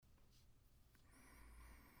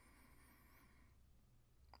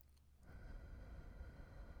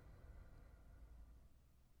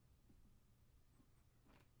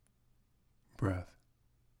Breath.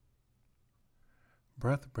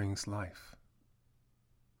 Breath brings life.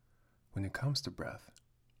 When it comes to breath,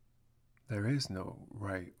 there is no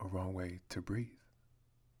right or wrong way to breathe.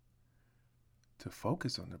 To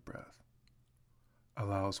focus on the breath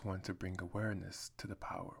allows one to bring awareness to the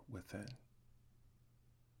power within.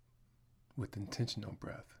 With intentional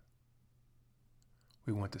breath,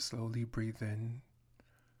 we want to slowly breathe in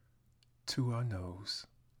to our nose,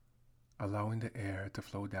 allowing the air to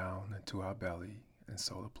flow down into our belly and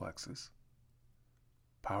solar plexus,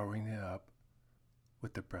 powering it up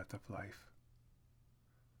with the breath of life.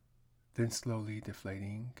 Then slowly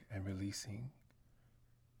deflating and releasing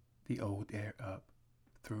the old air up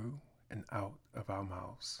through and out of our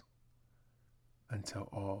mouths until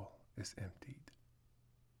all is emptied.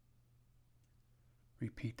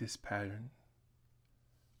 Repeat this pattern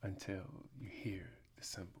until you hear the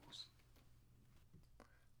symbols.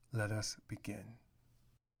 Let us begin.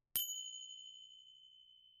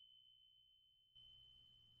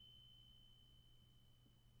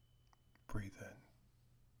 Breathe in.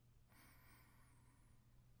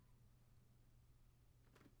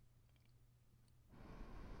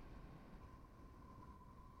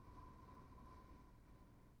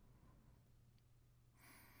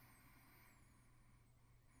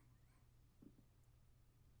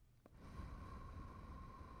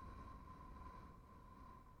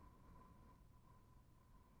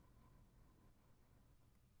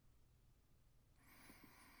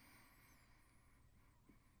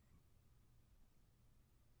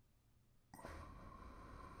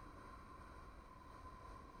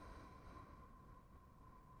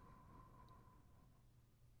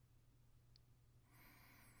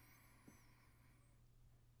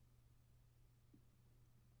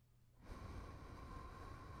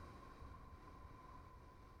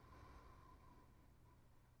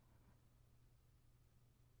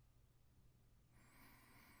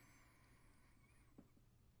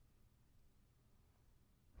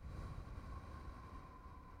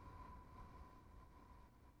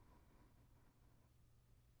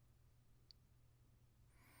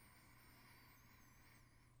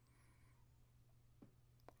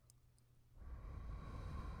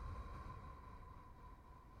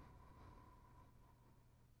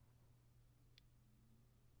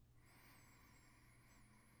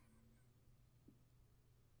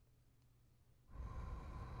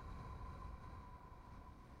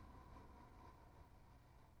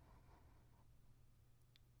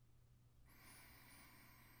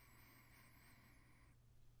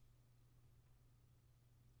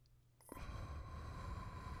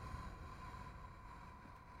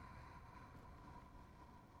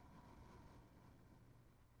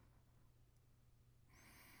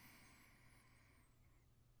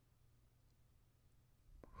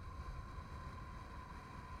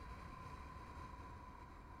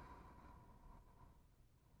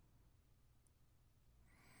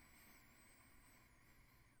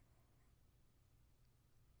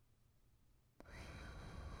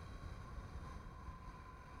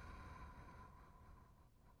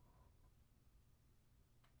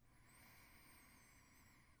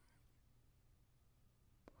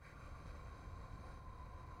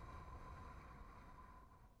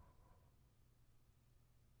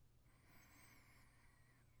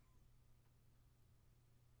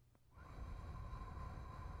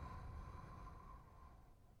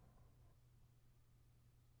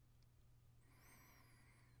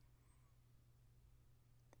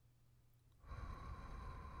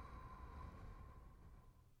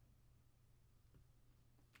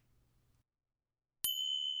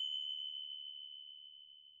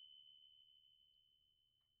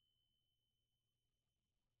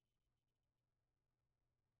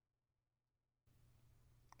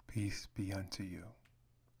 Peace be unto you.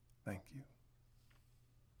 Thank you.